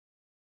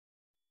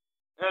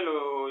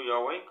Hello,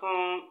 you're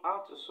welcome.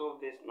 How to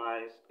solve this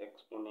nice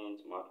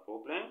exponent math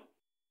problem.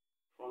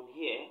 From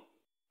here,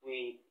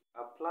 we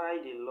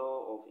apply the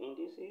law of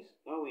indices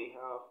when we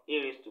have a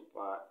raised to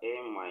power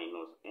m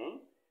minus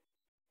n.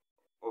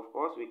 Of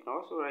course, we can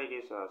also write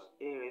this as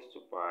a raised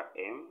to power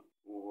m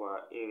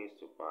over a raised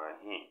to power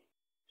n.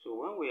 So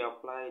when we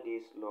apply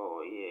this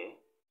law here,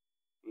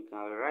 we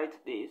can write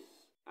this,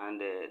 and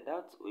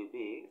that will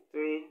be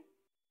 3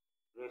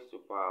 raised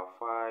to power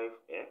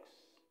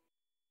 5x.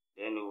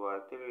 Then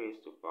over 3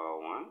 raised to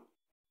power 1.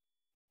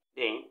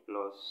 Then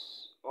plus,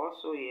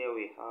 also here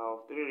we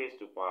have 3 raised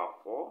to power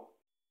 4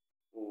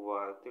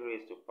 over 3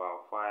 raised to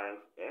power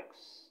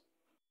 5x.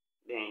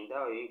 Then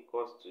that will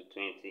equal to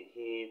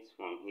 28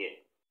 from here.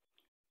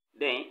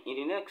 Then in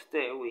the next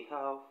step we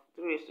have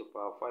 3 raised to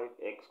power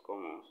 5x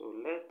common. So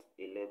let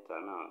a letter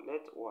now,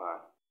 let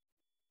y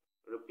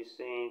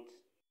represent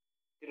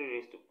 3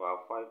 raised to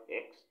power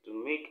 5x to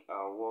make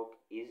our work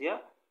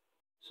easier.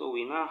 So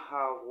we now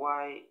have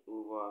y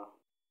over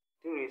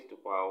 3 raised to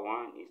power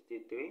 1 is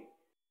still 3.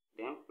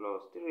 Then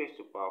plus 3 raised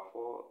to power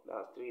 4,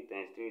 that's 3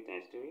 times 3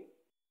 times 3,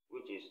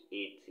 which is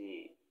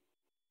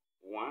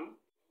 81.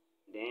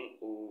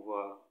 Then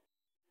over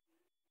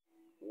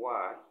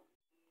y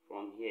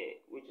from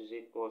here, which is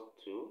equal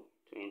to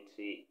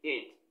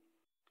 28.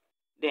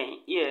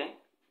 Then here,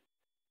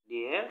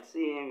 the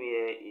LCM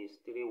here is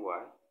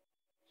 3y.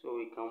 So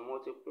we can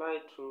multiply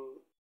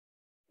through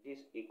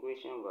this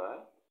equation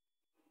by,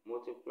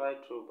 multiply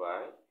through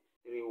by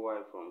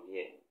 3y from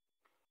here.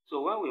 So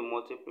when we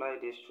multiply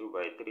this through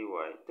by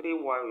 3y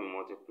we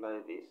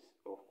multiply this.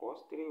 Of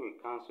course, 3 will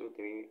cancel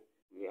 3.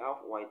 We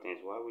have y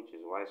times y, which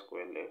is y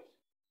squared left.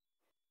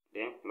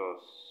 Then plus,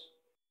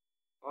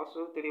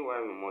 also 3y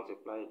will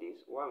multiply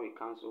this. Y will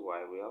cancel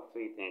y. We have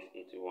 3 times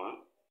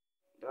 81.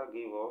 That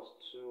gives us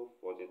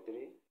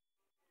 243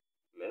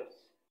 left.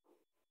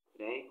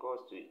 Then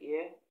equals to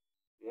here.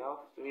 We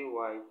have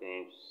 3y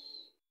times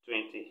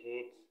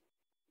 28.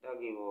 That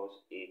gives us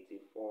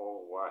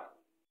 84y.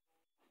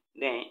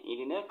 Then in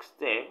the next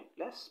step,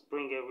 let's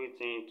bring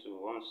everything to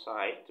one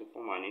side to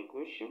form an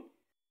equation,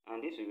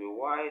 and this will be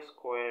y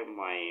squared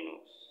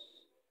minus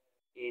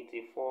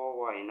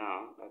 84y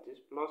now, that is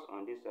plus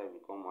on this side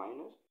become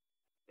minus,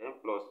 then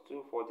plus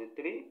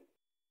 243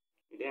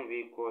 will then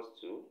be equals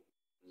to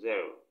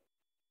 0.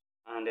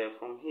 And then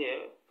from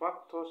here,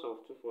 factors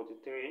of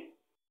 243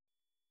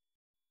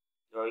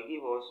 that will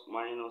give us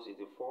minus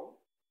 84,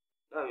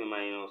 that will be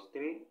minus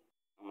 3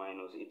 and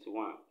minus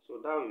 81. So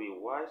that will be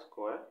y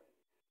squared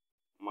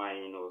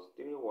minus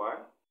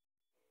 3y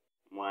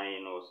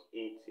minus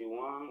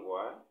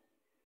 81y,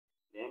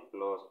 then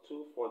plus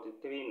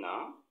 243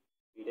 now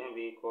will then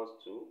be equals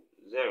to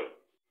 0.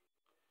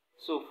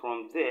 So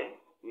from there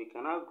we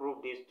can now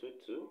group these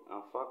two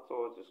and factor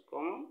what is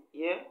common.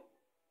 Here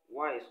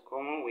y is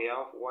common, we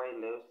have y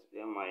left,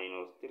 then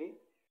minus 3,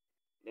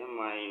 then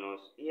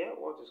minus, here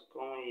what is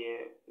common,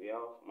 here we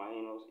have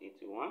minus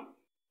 81,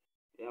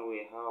 then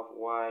we have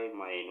y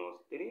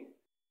minus 3,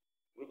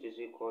 which is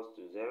equals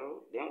to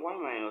 0. Then y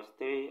minus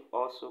 3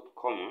 also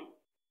common.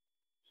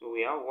 So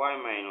we have y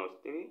minus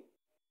 3.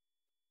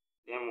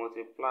 Then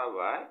multiply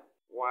by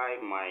y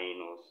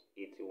minus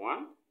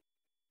 81.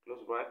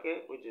 Close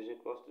bracket, which is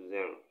equals to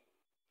 0.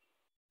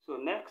 So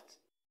next,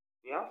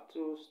 we have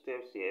two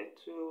steps here.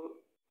 Two,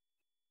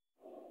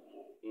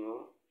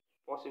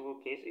 possible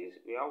cases.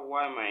 We have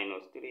y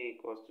minus 3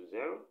 equals to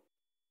 0.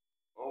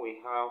 Or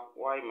we have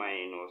y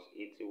minus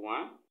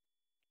 81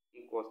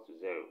 equals to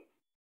 0.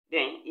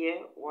 Then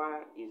here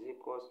y is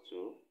equals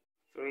to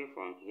 3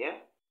 from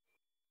here,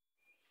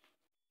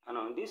 and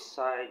on this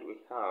side we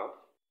have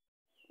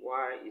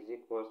y is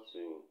equals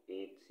to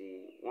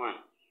 81.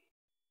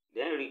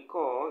 Then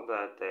recall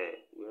that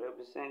we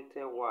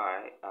represented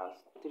y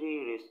as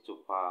 3 raised to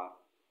power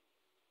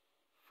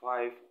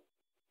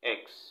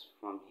 5x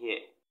from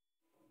here.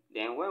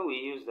 Then when we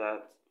use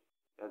that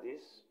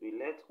is, we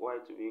let y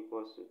to be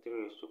equals to 3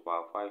 raised to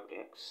power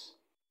 5x.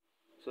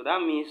 So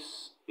that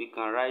means we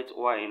can write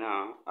y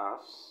now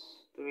as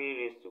 3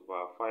 raised to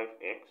power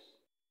 5x,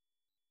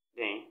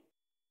 then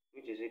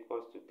which is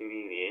equals to 3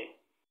 here,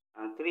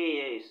 and 3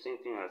 here is same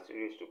thing as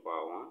 3 raised to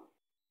power 1.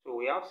 So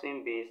we have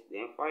same base,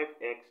 then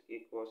 5x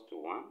equals to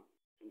 1.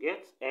 To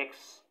get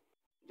x,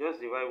 just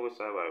divide both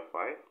sides by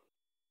 5,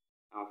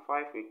 and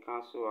 5 will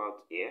cancel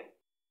out here.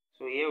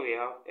 So here we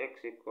have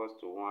x equals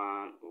to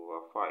 1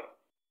 over 5.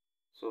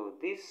 So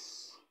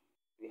this,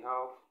 we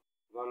have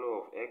value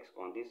of x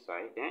on this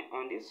side. Then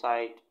on this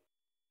side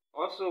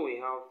also we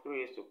have 3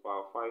 raised to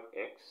power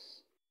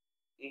 5x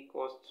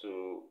equals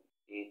to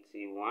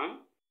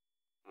 81,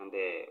 and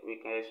we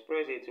can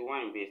express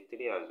 81 in base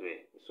 3 as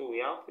well. So we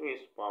have 3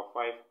 raised to power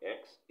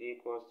 5x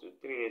equals to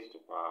 3 raised to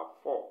power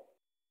 4.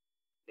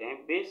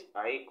 Then base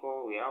are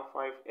equal, we have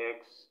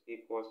 5x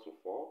equals to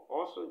 4.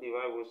 Also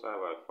divide both sides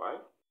by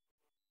 5,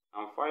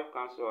 and 5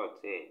 cancel out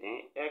here.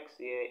 Then x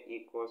here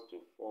equals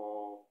to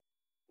 4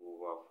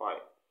 over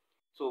 5.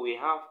 So we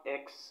have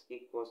x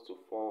equals to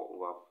 4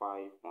 over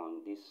 5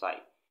 on this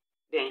side.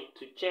 Then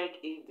to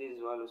check if this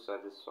value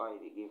satisfies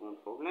the given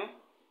problem,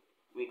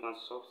 we can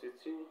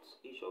substitute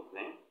each of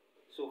them.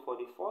 So for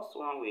the first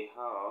one, we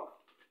have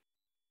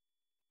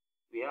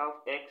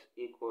x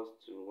equals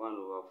to 1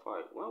 over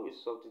 5. When we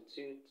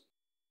substitute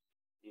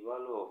the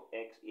value of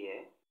x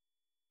here,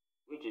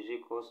 which is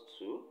equals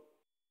to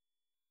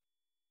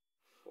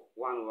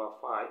 1 over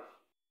 5,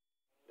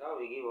 that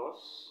will give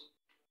us,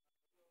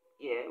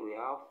 here we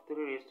have 3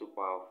 raised to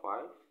power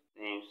 5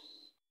 times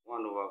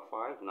 1 over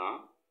 5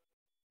 now,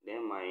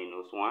 then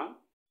minus 1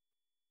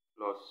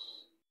 plus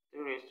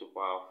 3 raised to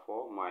power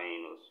 4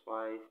 minus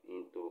 5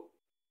 into,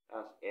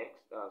 that's x,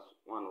 that's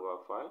 1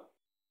 over 5.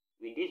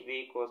 Will this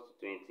be equals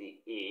to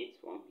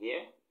 28 from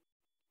here?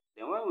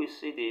 Then when we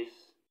see this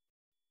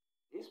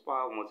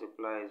power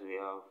multiplies, we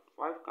have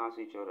 5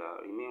 cancel each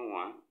other, remain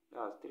 1,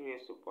 that's 3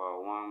 raised to power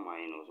 1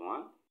 minus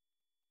 1,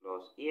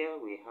 plus here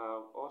we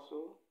have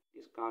also,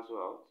 this cancel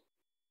out,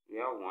 we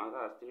have 1,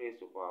 that's 3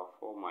 raised to power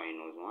 4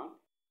 minus 1.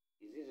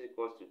 Is this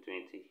equals to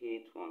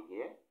 28 from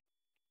here?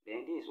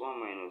 Then this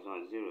 1 minus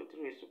 1, 0, 3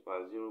 raised to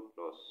power 0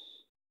 plus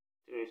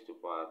 3 raised to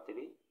power 3.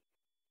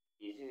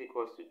 Is this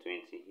equals to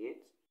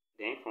 28?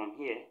 Then from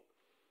here,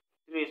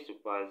 3 raised to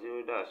power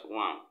 0, that's 1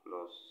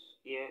 plus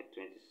here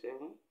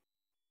 27.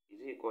 Is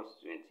it equals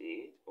to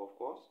 28? Of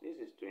course, this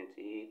is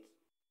 28,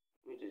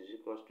 which is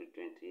equals to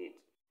 28.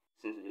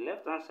 Since the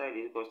left hand side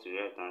is equals to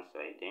the right hand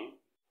side, then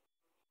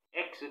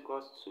x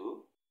equals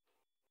to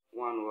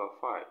 1 over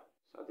 5.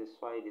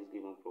 Satisfy this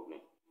given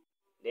problem.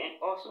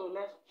 Then also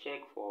let's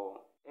check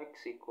for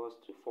x equals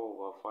to 4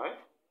 over 5.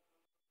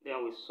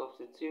 Then we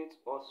substitute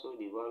also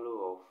the value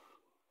of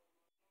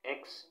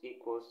x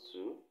equals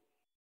to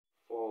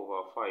 4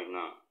 over 5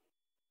 now.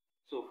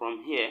 So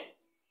from here,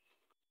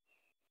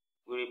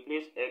 we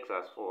replace x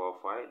as 4 over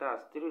 5.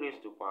 That's 3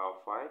 raised to power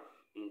 5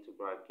 into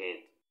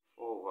bracket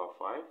 4 over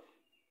 5.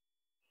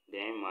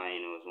 Then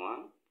minus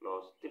 1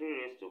 plus 3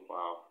 raised to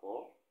power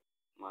 4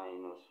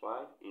 minus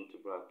 5 into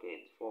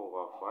bracket 4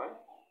 over 5.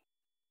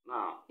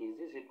 Now, is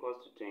this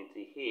equals to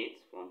 28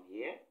 from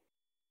here?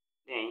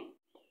 Then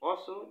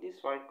also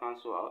this 5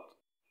 cancel out,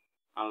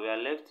 and we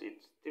are left with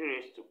 3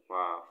 raised to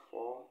power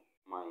 4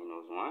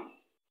 minus 1.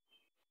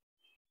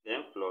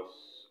 Then plus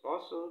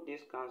also this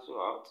cancel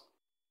out,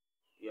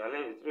 we are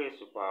left with 3 raised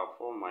to power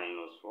 4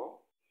 minus 4.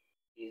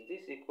 Is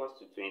this equals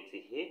to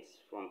 28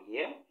 from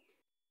here?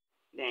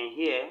 Then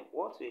here,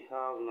 what we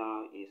have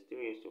now is 3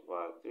 raised to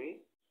power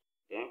 3,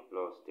 then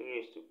plus 3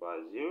 raised to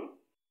power 0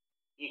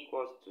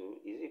 equals to,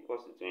 is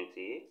equals to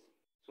 28.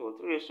 So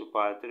 3 raised to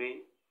power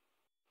 3,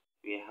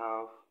 we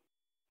have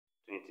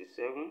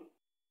 27,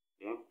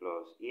 then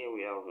plus here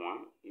we have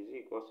 1, is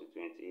equals to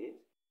 28.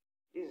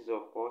 This is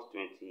of course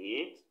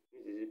 28,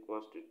 which is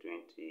equals to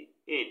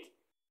 28.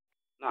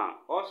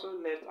 Now, also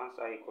left hand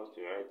side equals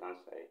to right hand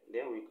side.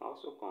 Then we can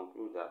also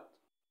conclude that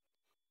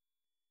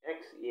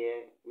x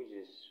here, which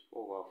is 4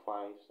 over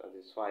 5,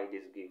 satisfy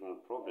this given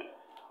problem.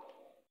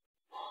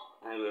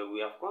 And we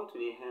have come to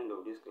the end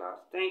of this class.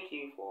 Thank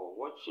you for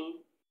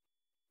watching.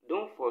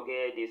 Don't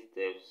forget these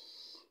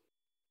steps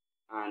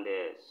and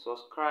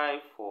subscribe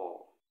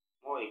for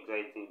more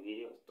exciting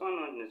videos. Turn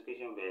on the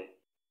notification bell.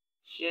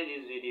 Share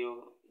this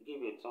video.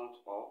 Give a thumbs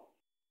up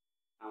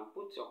and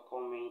put your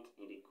comment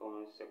in the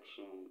comment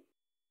section.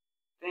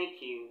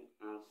 Thank you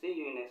and see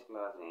you next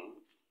class.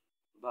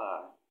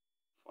 Bye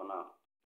for now.